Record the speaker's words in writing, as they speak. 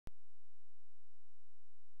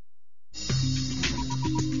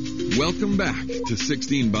Welcome back to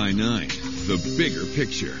 16 by 9, the bigger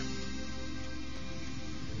picture.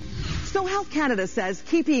 So Health Canada says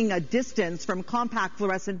keeping a distance from compact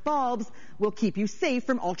fluorescent bulbs will keep you safe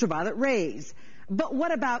from ultraviolet rays. But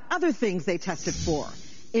what about other things they tested for?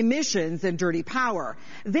 Emissions and dirty power.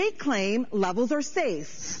 They claim levels are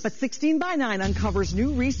safe, but 16 by 9 uncovers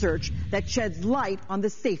new research that sheds light on the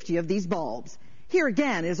safety of these bulbs. Here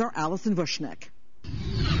again is our Alison Vushnick.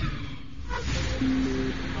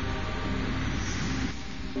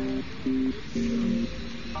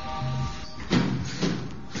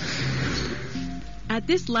 At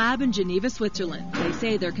this lab in Geneva, Switzerland, they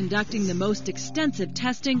say they're conducting the most extensive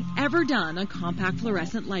testing ever done on compact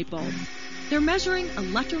fluorescent light bulbs. They're measuring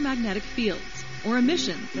electromagnetic fields, or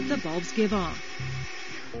emissions, that the bulbs give off.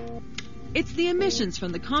 It's the emissions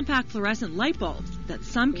from the compact fluorescent light bulbs that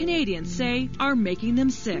some Canadians say are making them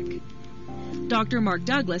sick. Dr. Mark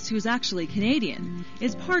Douglas, who's actually Canadian,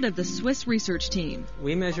 is part of the Swiss research team.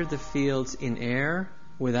 We measured the fields in air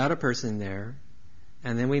without a person there,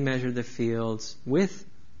 and then we measured the fields with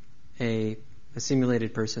a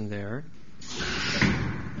simulated person there.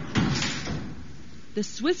 The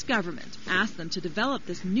Swiss government asked them to develop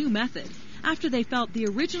this new method after they felt the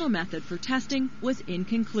original method for testing was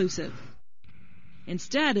inconclusive.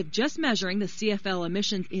 Instead of just measuring the CFL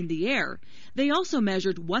emissions in the air, they also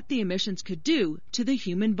measured what the emissions could do to the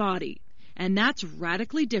human body. And that's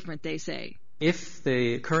radically different, they say. If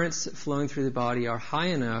the currents flowing through the body are high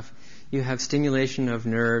enough, you have stimulation of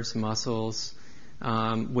nerves, muscles,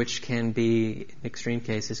 which can be, in extreme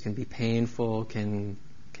cases, can be painful, can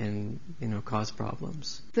cause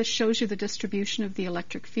problems. This shows you the distribution of the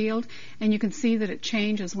electric field, and you can see that it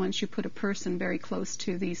changes once you put a person very close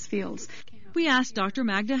to these fields. We asked Dr.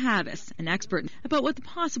 Magda Havis, an expert, about what the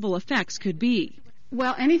possible effects could be.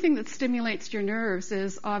 Well, anything that stimulates your nerves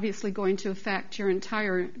is obviously going to affect your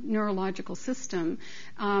entire neurological system,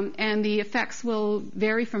 and the effects will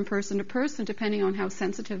vary from person to person depending on how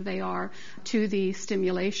sensitive they are to the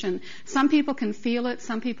stimulation. Some people can feel it,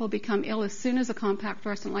 some people become ill as soon as a compact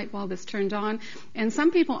fluorescent light bulb is turned on, and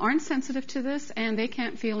some people aren't sensitive to this and they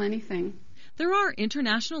can't feel anything. There are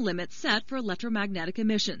international limits set for electromagnetic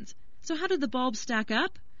emissions. So how did the bulbs stack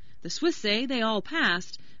up? The Swiss say they all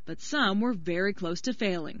passed, but some were very close to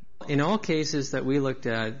failing. In all cases that we looked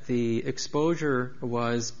at, the exposure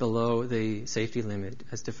was below the safety limit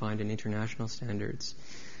as defined in international standards.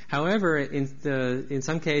 However, in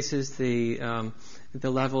some cases, the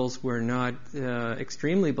levels were not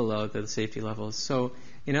extremely below the safety levels. So,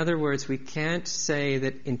 in other words, we can't say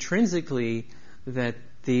that intrinsically that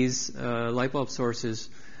these light bulb sources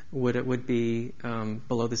would be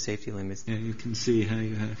below the safety limits. Yeah, you can see how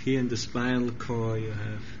you have here in the spinal cord you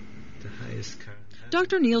have the highest current.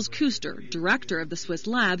 Dr. Niels Kuster, director of the Swiss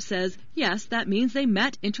lab, says, yes, that means they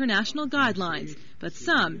met international guidelines, but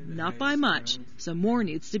some not by much, so more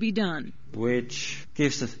needs to be done. Which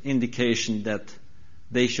gives an indication that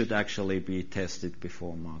they should actually be tested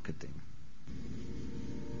before marketing.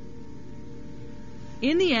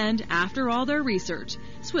 In the end, after all their research,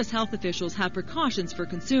 Swiss health officials have precautions for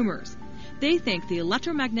consumers. They think the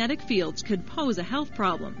electromagnetic fields could pose a health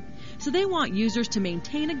problem, so they want users to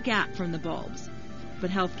maintain a gap from the bulbs. But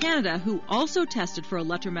Health Canada, who also tested for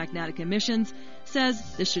electromagnetic emissions, says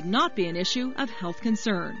this should not be an issue of health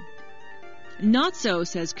concern. Not so,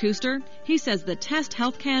 says Kuster. He says the test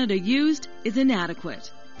Health Canada used is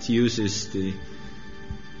inadequate. It uses the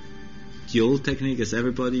old technique as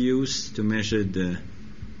everybody used to measure the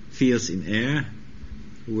fields in air,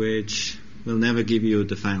 which will never give you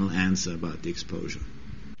the final answer about the exposure.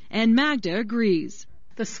 And Magda agrees.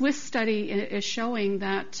 The Swiss study is showing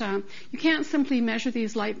that you can't simply measure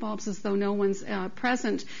these light bulbs as though no one's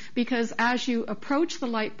present, because as you approach the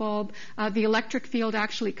light bulb, the electric field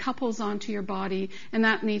actually couples onto your body, and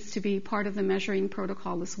that needs to be part of the measuring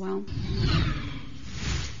protocol as well.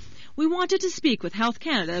 We wanted to speak with Health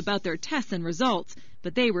Canada about their tests and results,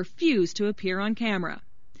 but they refused to appear on camera.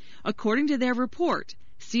 According to their report,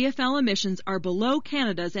 CFL emissions are below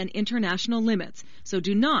Canada's and international limits, so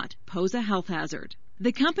do not pose a health hazard.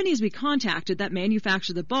 The companies we contacted that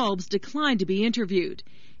manufacture the bulbs declined to be interviewed.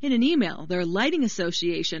 In an email, their lighting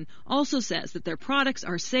association also says that their products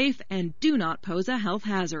are safe and do not pose a health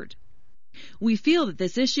hazard. We feel that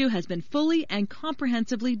this issue has been fully and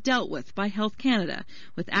comprehensively dealt with by Health Canada,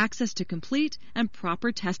 with access to complete and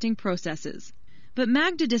proper testing processes. But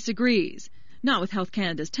Magda disagrees, not with Health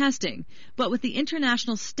Canada's testing, but with the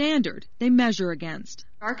international standard they measure against.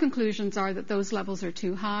 Our conclusions are that those levels are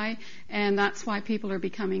too high, and that's why people are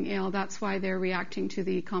becoming ill. That's why they're reacting to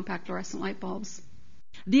the compact fluorescent light bulbs.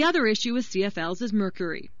 The other issue with CFLs is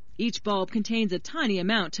mercury. Each bulb contains a tiny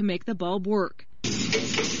amount to make the bulb work.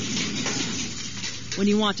 When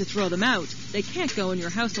you want to throw them out, they can't go in your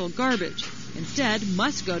household garbage. Instead,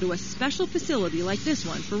 must go to a special facility like this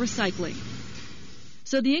one for recycling.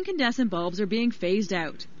 So the incandescent bulbs are being phased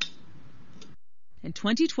out. In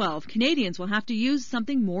 2012, Canadians will have to use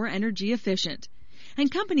something more energy efficient.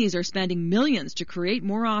 And companies are spending millions to create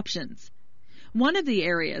more options. One of the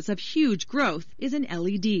areas of huge growth is in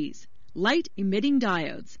LEDs, light-emitting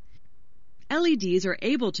diodes. LEDs are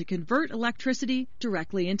able to convert electricity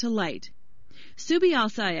directly into light. Subi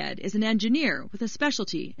Al-Sayed is an engineer with a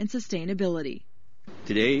specialty in sustainability.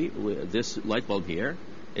 Today, this light bulb here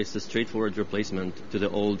is a straightforward replacement to the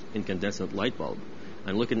old incandescent light bulb.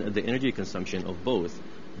 And looking at the energy consumption of both,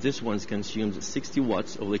 this one consumes 60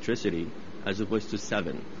 watts of electricity as opposed to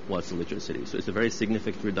 7 watts of electricity. So it's a very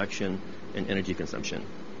significant reduction in energy consumption.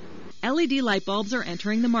 LED light bulbs are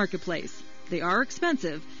entering the marketplace. They are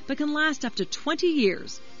expensive, but can last up to 20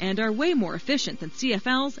 years and are way more efficient than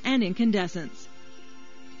CFLs and incandescents.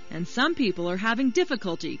 And some people are having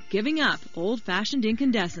difficulty giving up old-fashioned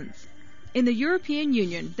incandescents. In the European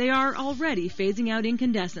Union, they are already phasing out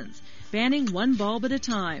incandescents, banning one bulb at a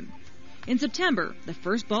time. In September, the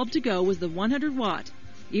first bulb to go was the 100-watt,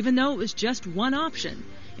 even though it was just one option.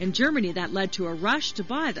 In Germany, that led to a rush to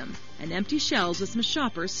buy them and empty shelves with some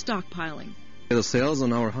shoppers stockpiling. The sales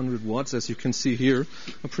on our 100 watts, as you can see here,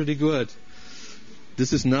 are pretty good.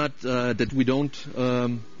 This is not that we don't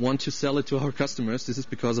want to sell it to our customers. This is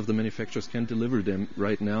because of the manufacturers can't deliver them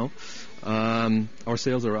right now. Our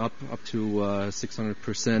sales are up to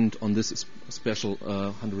 600% on this special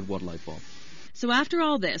 100-watt light bulb. So after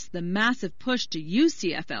all this, the massive push to use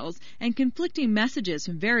CFLs and conflicting messages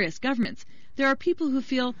from various governments, there are people who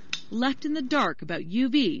feel left in the dark about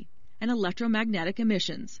UV and electromagnetic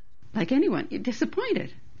emissions. Like anyone, you're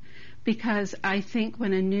disappointed. Because I think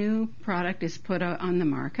when a new product is put out on the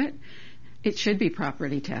market, it should be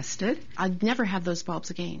properly tested. I'd never have those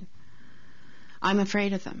bulbs again. I'm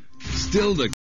afraid of them. Still the